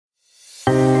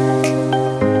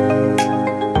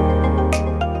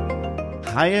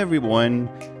Hi everyone,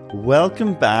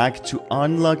 welcome back to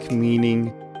Unlock Meaning,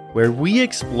 where we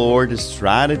explore the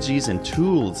strategies and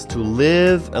tools to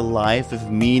live a life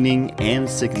of meaning and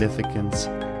significance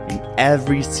in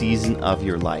every season of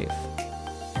your life.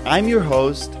 I'm your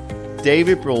host,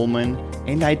 David Brohlman,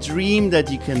 and I dream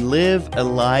that you can live a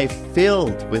life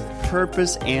filled with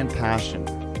purpose and passion.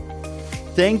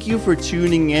 Thank you for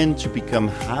tuning in to become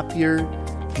happier,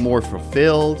 more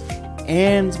fulfilled,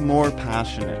 and more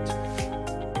passionate.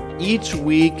 Each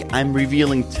week, I'm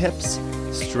revealing tips,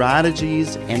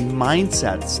 strategies, and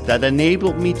mindsets that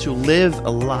enable me to live a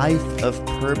life of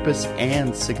purpose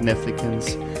and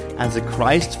significance as a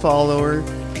Christ follower,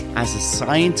 as a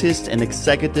scientist and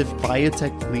executive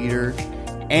biotech leader,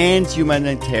 and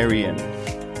humanitarian.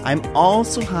 I'm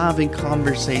also having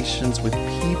conversations with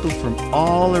people from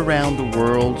all around the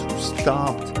world who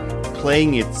stopped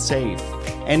playing it safe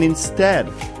and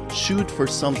instead shoot for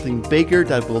something bigger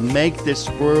that will make this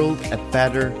world a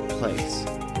better place,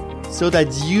 so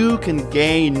that you can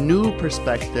gain new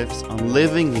perspectives on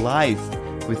living life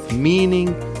with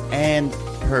meaning and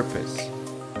purpose.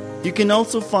 You can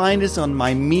also find us on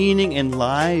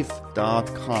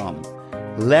mymeaninginlife.com.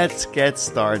 Let's get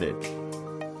started.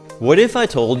 What if I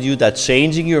told you that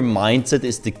changing your mindset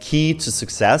is the key to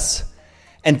success?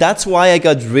 And that's why I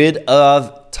got rid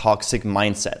of toxic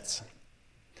mindsets.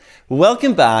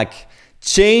 Welcome back.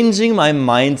 Changing my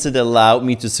mindset allowed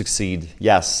me to succeed.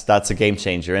 Yes, that's a game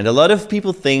changer. And a lot of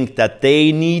people think that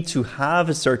they need to have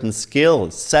a certain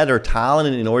skill, set, or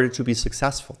talent in order to be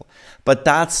successful. But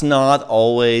that's not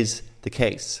always the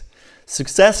case.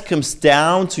 Success comes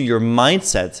down to your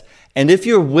mindset. And if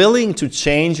you're willing to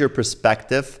change your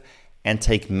perspective and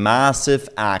take massive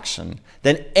action,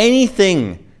 then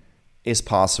anything is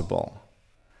possible.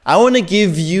 I want to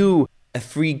give you a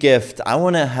free gift. I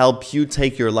want to help you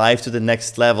take your life to the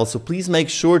next level. So please make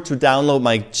sure to download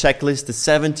my checklist, the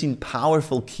 17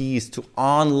 powerful keys to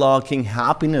unlocking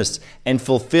happiness and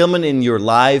fulfillment in your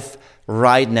life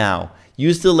right now.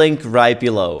 Use the link right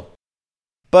below.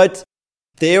 But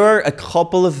there are a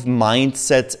couple of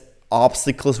mindset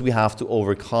obstacles we have to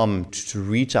overcome to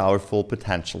reach our full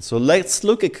potential. So let's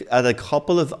look at a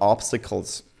couple of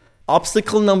obstacles.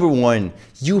 Obstacle number 1,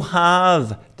 you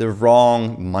have the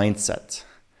wrong mindset.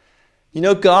 You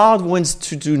know, God wants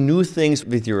to do new things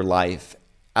with your life.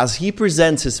 As He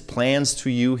presents His plans to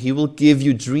you, He will give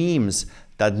you dreams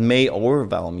that may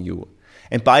overwhelm you.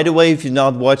 And by the way, if you've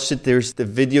not watched it, there's the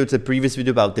previous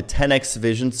video about the 10x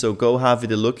vision. So go have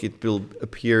it a look. It will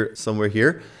appear somewhere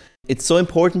here. It's so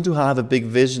important to have a big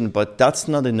vision, but that's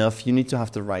not enough. You need to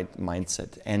have the right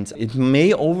mindset. And it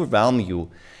may overwhelm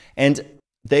you. And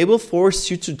they will force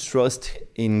you to trust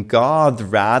in God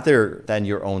rather than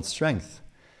your own strength.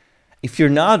 If you're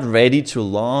not ready to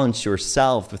launch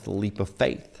yourself with a leap of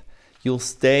faith, you'll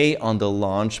stay on the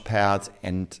launch pad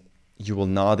and you will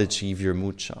not achieve your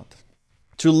moonshot.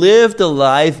 To live the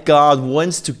life God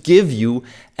wants to give you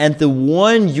and the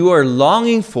one you are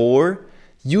longing for,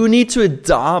 you need to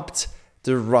adopt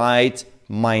the right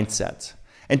mindset.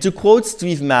 And to quote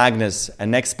Steve Magness,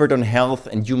 an expert on health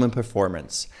and human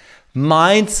performance,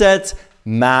 mindset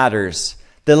matters.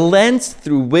 The lens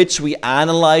through which we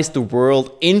analyze the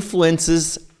world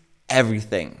influences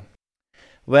everything.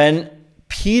 When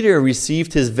Peter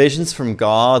received his visions from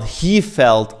God, he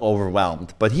felt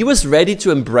overwhelmed, but he was ready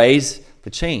to embrace the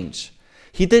change.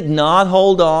 He did not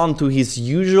hold on to his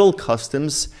usual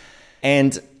customs,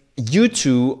 and you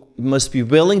too must be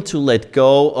willing to let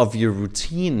go of your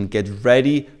routine and get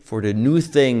ready for the new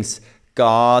things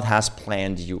God has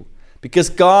planned you. Because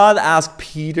God asked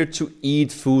Peter to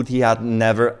eat food he had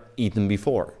never eaten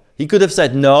before. He could have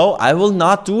said, "No, I will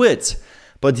not do it."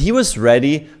 But he was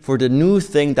ready for the new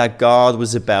thing that God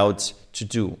was about to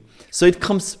do. So it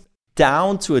comes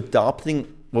down to adopting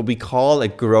what we call a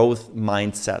growth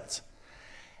mindset.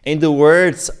 In the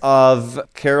words of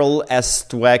Carol S.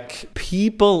 Dweck,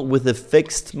 people with a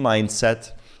fixed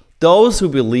mindset, those who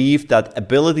believe that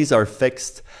abilities are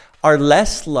fixed, are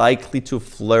less likely to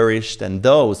flourish than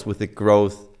those with a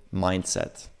growth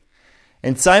mindset.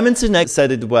 And Simon Sinek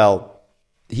said it well.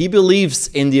 He believes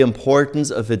in the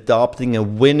importance of adopting a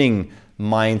winning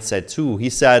mindset too. He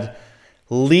said,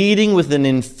 leading with an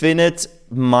infinite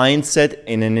mindset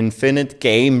in an infinite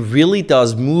game really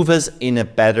does move us in a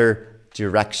better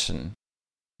direction.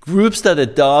 Groups that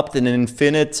adopt an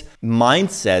infinite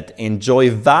mindset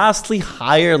enjoy vastly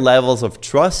higher levels of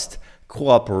trust,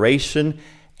 cooperation,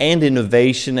 and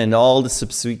innovation and all the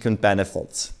subsequent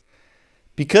benefits.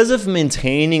 Because of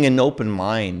maintaining an open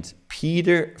mind,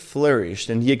 Peter flourished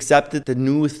and he accepted the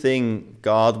new thing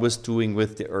God was doing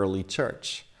with the early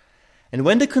church. And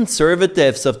when the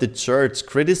conservatives of the church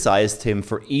criticized him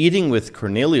for eating with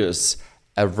Cornelius,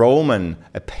 a Roman,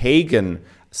 a pagan,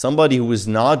 somebody who was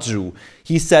not Jew,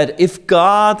 he said, if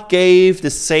God gave the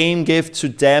same gift to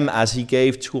them as he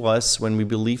gave to us when we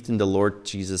believed in the Lord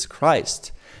Jesus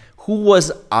Christ, who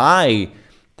was I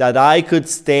that I could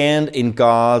stand in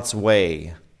God's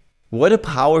way? What a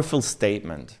powerful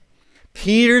statement.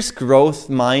 Peter's growth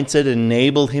mindset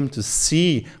enabled him to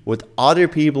see what other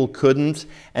people couldn't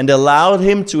and allowed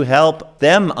him to help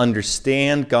them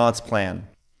understand God's plan.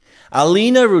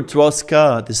 Alina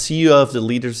Rudrowska, the CEO of the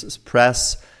Leaders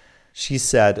Press, she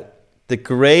said, the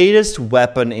greatest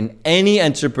weapon in any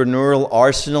entrepreneurial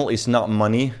arsenal is not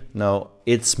money. No,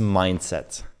 it's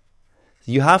mindset.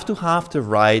 You have to have the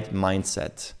right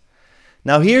mindset.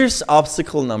 Now here's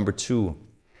obstacle number 2.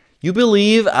 You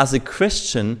believe as a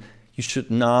Christian you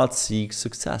should not seek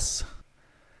success.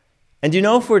 And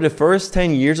for the first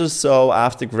 10 years or so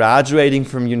after graduating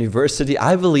from university,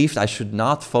 I believed I should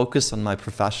not focus on my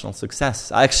professional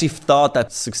success. I actually thought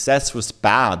that success was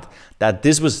bad, that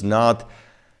this was not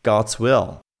God's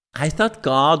will. I thought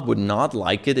God would not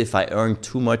like it if I earned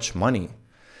too much money.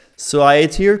 So I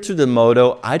adhered to the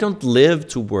motto, I don't live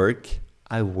to work,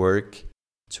 I work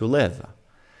to live.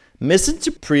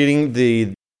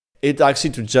 Misinterpreting it actually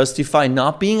to justify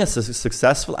not being as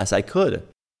successful as I could.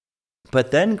 But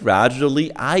then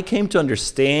gradually I came to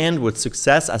understand what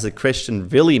success as a Christian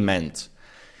really meant.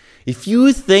 If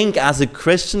you think as a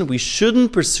Christian we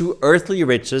shouldn't pursue earthly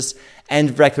riches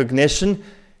and recognition,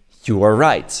 you are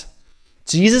right.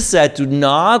 Jesus said, do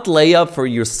not lay up for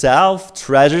yourself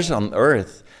treasures on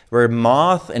earth, where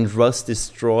moth and rust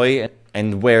destroy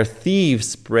and where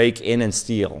thieves break in and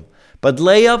steal. But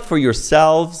lay up for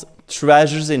yourselves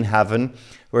treasures in heaven,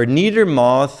 where neither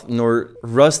moth nor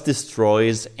rust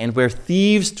destroys, and where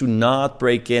thieves do not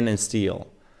break in and steal.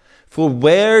 For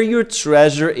where your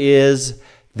treasure is,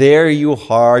 there your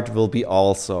heart will be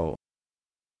also.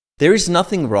 There is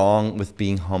nothing wrong with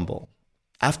being humble.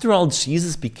 After all,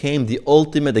 Jesus became the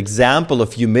ultimate example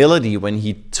of humility when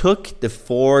he took the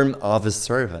form of a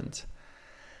servant.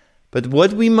 But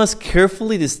what we must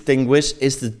carefully distinguish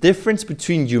is the difference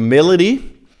between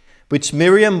humility, which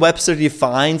Merriam-Webster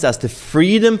defines as the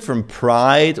freedom from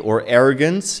pride or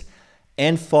arrogance,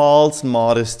 and false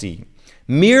modesty,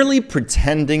 merely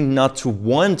pretending not to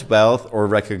want wealth or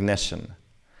recognition.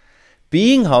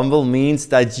 Being humble means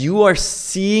that you are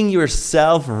seeing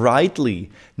yourself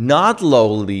rightly, not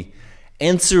lowly,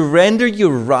 and surrender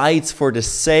your rights for the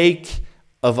sake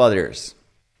of others.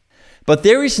 But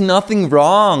there is nothing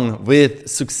wrong with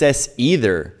success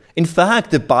either. In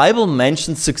fact, the Bible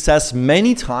mentions success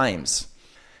many times.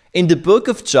 In the book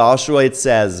of Joshua it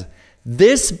says,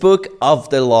 this book of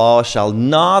the law shall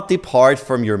not depart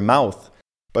from your mouth,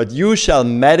 but you shall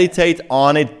meditate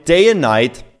on it day and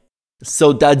night,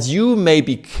 so that you may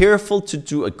be careful to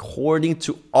do according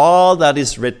to all that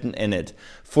is written in it.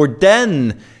 For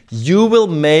then you will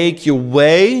make your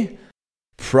way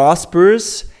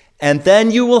prosperous, and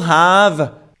then you will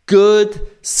have good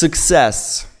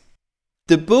success.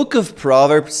 The book of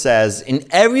Proverbs says, in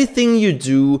everything you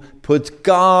do, put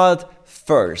God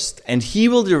first, and he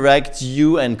will direct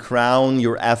you and crown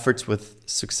your efforts with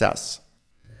success.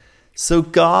 So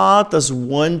God does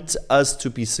want us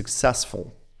to be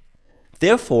successful.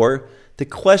 Therefore, the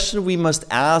question we must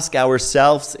ask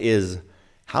ourselves is,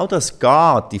 how does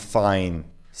God define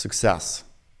success?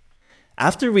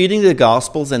 After reading the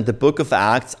Gospels and the book of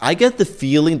Acts, I get the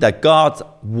feeling that God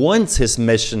wants his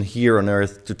mission here on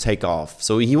earth to take off.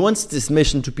 So he wants this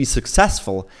mission to be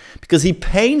successful because he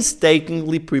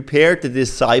painstakingly prepared the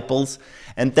disciples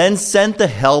and then sent the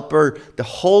Helper, the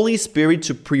Holy Spirit,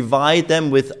 to provide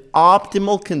them with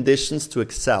optimal conditions to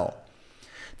excel.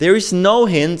 There is no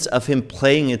hint of him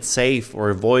playing it safe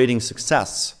or avoiding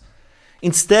success.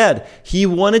 Instead, he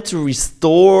wanted to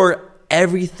restore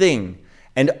everything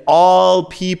and all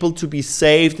people to be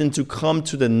saved and to come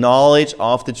to the knowledge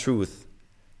of the truth.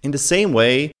 In the same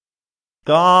way,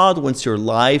 God wants your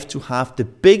life to have the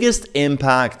biggest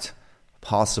impact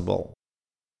possible.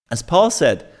 As Paul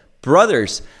said,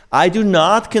 brothers, I do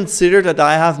not consider that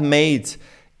I have made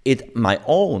it my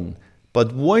own,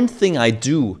 but one thing I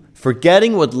do,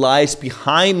 forgetting what lies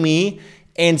behind me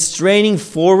and straining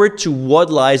forward to what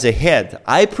lies ahead,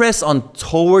 I press on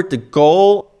toward the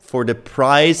goal for the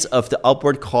prize of the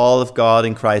upward call of God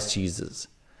in Christ Jesus.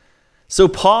 So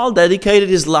Paul dedicated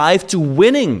his life to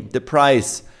winning the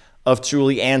prize of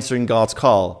truly answering God's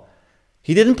call.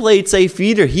 He didn't play it safe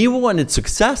either. He wanted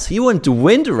success. He wanted to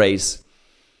win the race.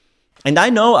 And I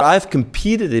know I've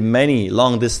competed in many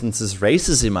long distance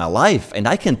races in my life, and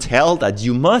I can tell that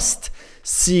you must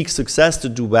seek success to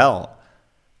do well.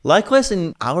 Likewise,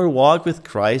 in our walk with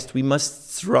Christ, we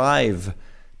must strive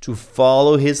to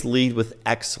follow His lead with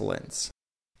excellence.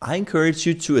 I encourage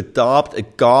you to adopt a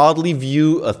godly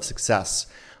view of success.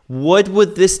 What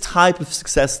would this type of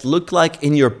success look like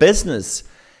in your business?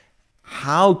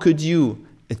 How could you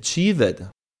achieve it?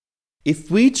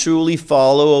 If we truly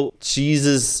follow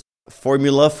Jesus'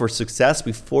 formula for success,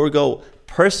 we forego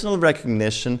personal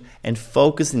recognition and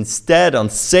focus instead on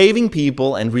saving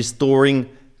people and restoring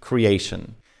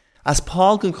creation. As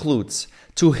Paul concludes,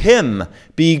 to Him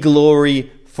be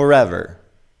glory forever.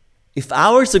 If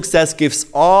our success gives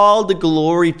all the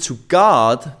glory to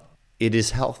God, it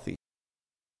is healthy.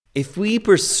 If we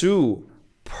pursue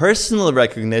personal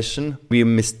recognition, we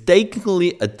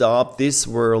mistakenly adopt this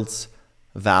world's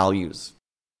values.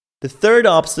 The third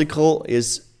obstacle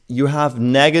is you have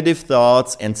negative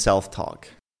thoughts and self-talk.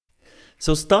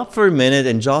 So stop for a minute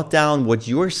and jot down what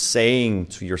you're saying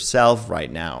to yourself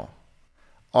right now.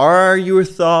 Are your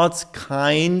thoughts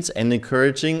kind and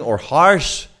encouraging or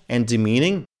harsh and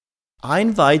demeaning? I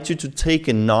invite you to take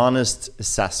an honest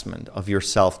assessment of your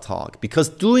self-talk, because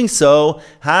doing so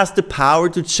has the power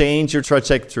to change your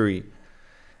trajectory.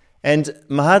 And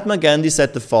Mahatma Gandhi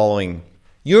said the following: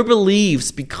 your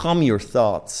beliefs become your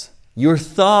thoughts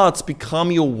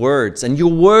become your words, and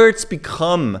your words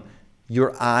become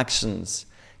your actions.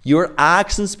 Your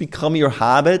actions become your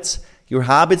habits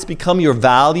become your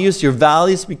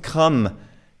values become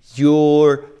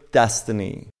your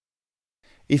destiny.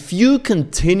 If you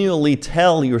continually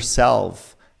tell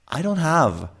yourself, I don't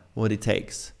have what it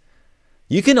takes,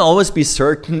 you can always be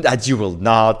certain that you will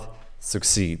not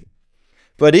succeed.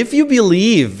 But if you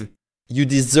believe you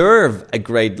deserve a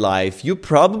great life, you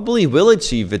probably will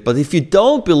achieve it. But if you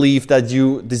don't believe that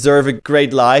you deserve a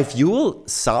great life, you will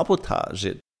sabotage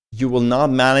it. You will not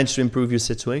manage to improve your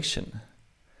situation.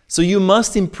 So you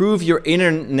must improve your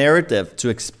inner narrative to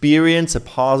experience a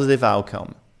positive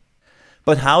outcome.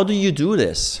 But how do you do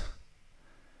this?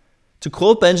 To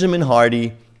quote Benjamin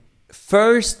Hardy,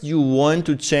 first you want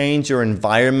to change your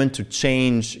environment to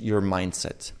change your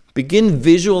mindset. Begin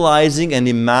visualizing and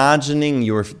imagining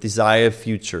your desired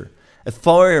future.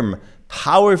 Affirm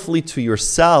powerfully to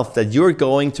yourself that you're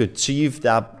going to achieve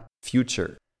that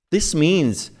future. This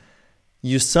means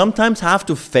you sometimes have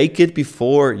to fake it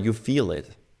before you feel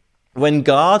it. When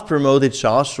God promoted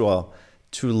Joshua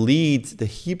to lead the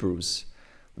Hebrews,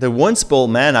 the once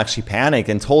bold man actually panicked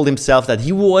and told himself that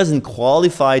he wasn't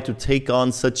qualified to take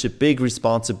on such a big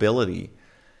responsibility.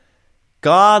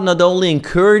 God not only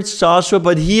encouraged Joshua,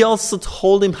 but He also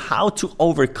told him how to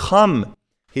overcome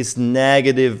his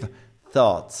negative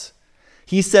thoughts.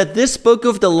 He said, this book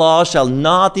of the law shall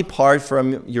not depart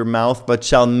from your mouth, but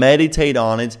shall meditate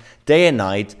on it day and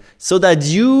night, so that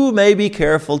you may be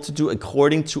careful to do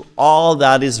according to all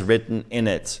that is written in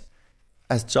it.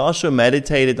 As Joshua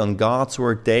meditated on God's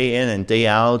word day in and day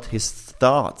out, his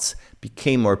thoughts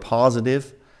became more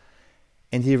positive,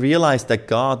 and he realized that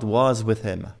God was with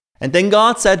him. And then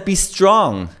God said, be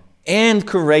strong and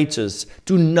courageous.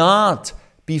 Do not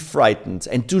be frightened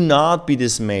and do not be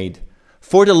dismayed.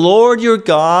 For the Lord your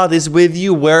God is with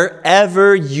you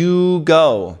wherever you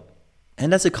go.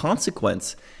 And as a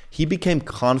consequence, he became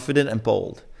confident and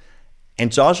bold.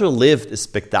 And Joshua lived a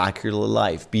spectacular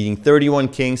life, beating 31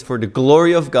 kings for the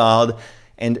glory of God.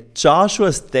 And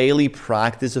Joshua's daily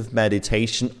practice of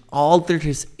meditation altered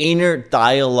his inner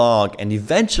dialogue and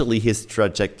eventually his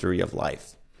trajectory of life.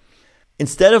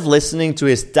 Instead of listening to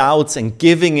his doubts and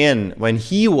giving in when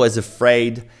he was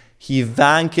afraid, he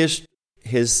vanquished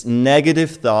his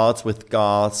negative thoughts with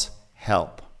God's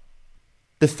help.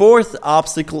 The fourth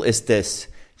obstacle is this: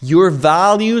 your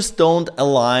values don't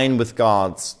align with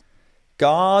God's.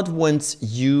 God wants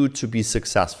you to be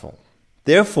successful.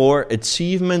 Therefore,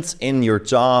 achievements in your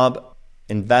job,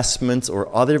 investments,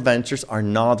 or other ventures are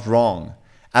not wrong,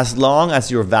 as long as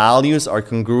your values are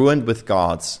congruent with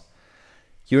God's.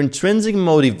 Your intrinsic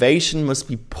motivation must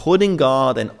be putting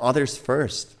God and others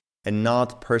first, and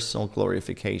not personal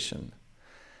glorification.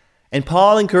 And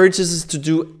Paul encourages us to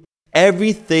do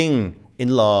everything in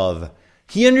love.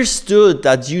 He understood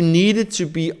that you needed to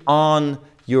be on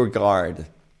your guard,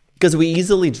 because we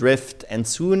easily drift, and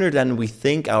sooner than we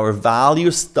think, our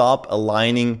values stop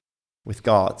aligning with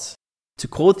God's. To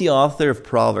quote the author of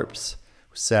Proverbs,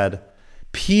 who said,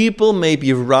 people may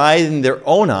be right in their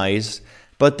own eyes,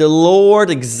 but the Lord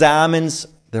examines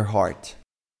their heart.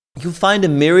 You'll find a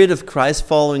myriad of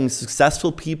Christ-following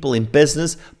successful people in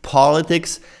business,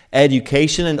 politics,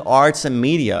 education, and arts and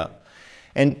media.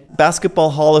 And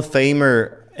Basketball Hall of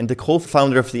Famer and the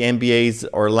co-founder of the NBA's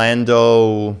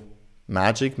Orlando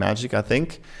Magic, I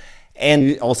think,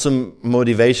 and also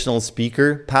motivational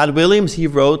speaker. Pat Williams, he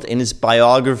wrote in his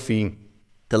biography,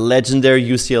 the legendary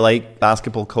UCLA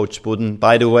basketball coach Wooden.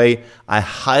 By the way, I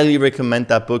highly recommend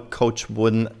that book, Coach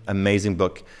Wooden, amazing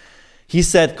book. He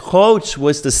said Coach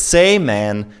was the same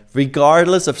man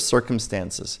regardless of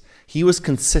circumstances. He was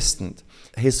consistent.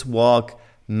 His walk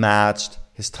matched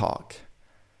his talk.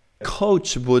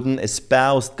 Coach Wooden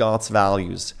espoused God's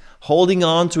values, holding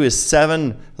on to his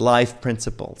 7 life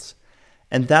principles.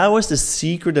 And that was the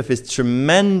secret of his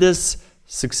tremendous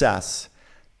success.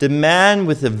 The man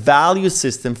with a value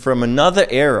system from another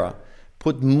era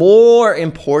put more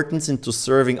importance into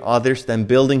serving others than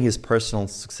building his personal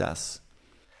success.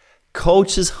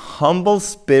 Coach's humble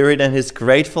spirit and his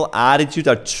grateful attitude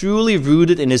are truly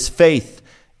rooted in his faith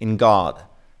in God.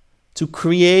 To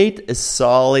create a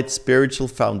solid spiritual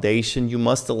foundation, you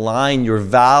must align your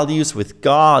values with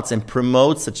God's and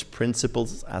promote such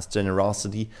principles as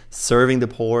generosity, serving the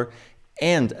poor,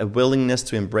 and a willingness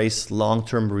to embrace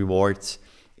long-term rewards,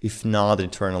 if not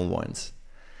eternal ones.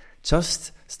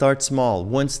 Just start small,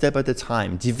 one step at a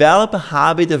time. Develop a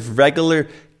habit of regular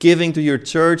giving to your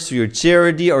church, to your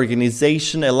charity,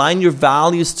 organization. Align your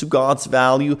values to God's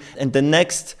value. And the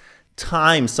next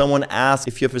time someone asks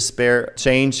if you have a spare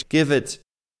change, give it.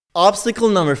 Obstacle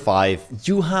number 5,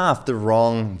 you have the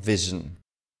wrong vision.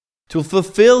 To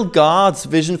fulfill God's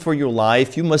vision for your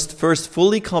life, you must first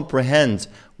fully comprehend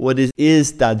what it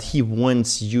is that He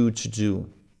wants you to do.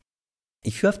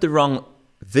 If you have the wrong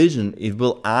vision, it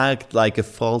will act like a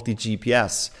faulty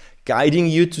GPS, guiding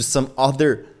you to some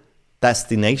other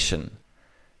destination.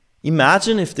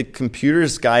 Imagine if the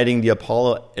computers guiding the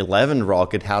Apollo 11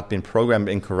 rocket had been programmed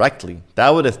incorrectly.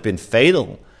 That would have been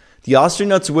fatal. The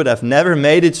astronauts would have never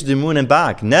made it to the moon and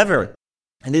back. Never.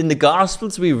 And in the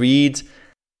Gospels we read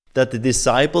that the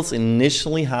disciples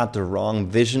initially had the wrong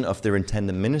vision of their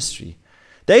intended ministry.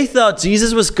 They thought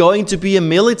Jesus was going to be a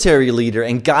military leader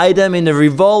and guide them in a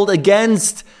revolt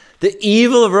against the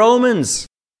evil Romans.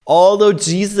 Although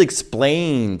Jesus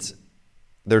explained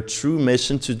their true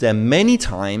mission to them many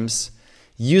times,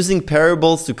 using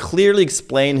parables to clearly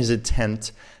explain his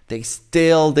intent, they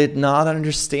still did not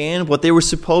understand what they were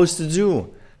supposed to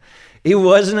do. It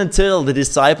wasn't until the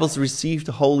disciples received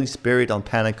the Holy Spirit on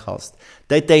Pentecost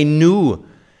that they knew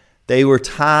they were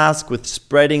tasked with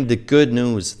spreading the good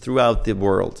news throughout the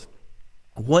world.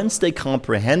 Once they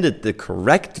comprehended the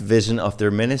correct vision of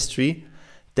their ministry,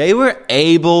 they were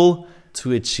able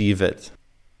to achieve it.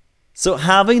 So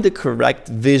having the correct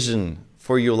vision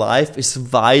for your life is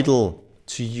vital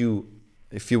to you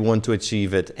if you want to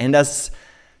achieve it. And as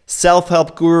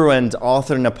self-help guru and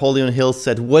author Napoleon Hill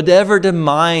said, whatever the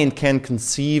mind can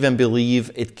conceive and believe,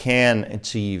 it can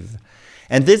achieve.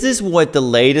 And this is what the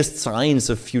latest science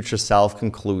of future self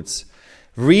concludes.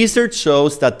 Research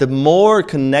shows that the more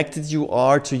connected you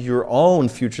are to your own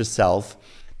future self,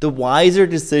 the wiser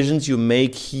decisions you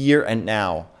make here and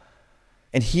now.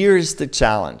 And here is the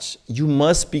challenge. You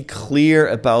must be clear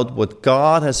about what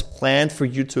God has planned for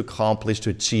you to accomplish to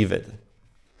achieve it.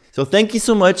 So thank you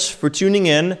so much for tuning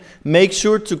in. Make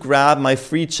sure to grab my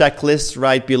free checklist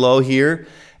right below here.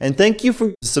 And thank you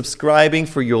for subscribing,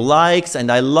 for your likes.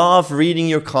 And I love reading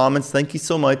your comments. Thank you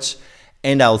so much.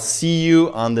 And I'll see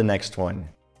you on the next one.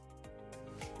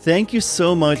 Thank you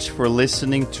so much for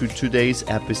listening to today's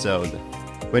episode.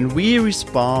 When we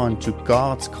respond to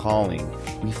God's calling,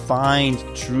 we find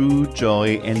true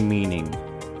joy and meaning.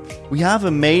 We have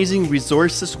amazing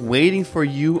resources waiting for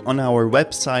you on our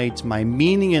website,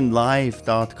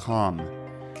 mymeaninginlife.com.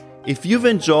 If you've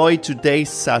enjoyed today's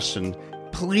session,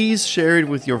 please share it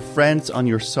with your friends on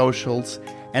your socials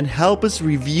and help us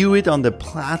review it on the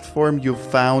platform you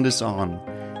found us on.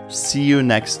 See you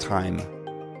next time.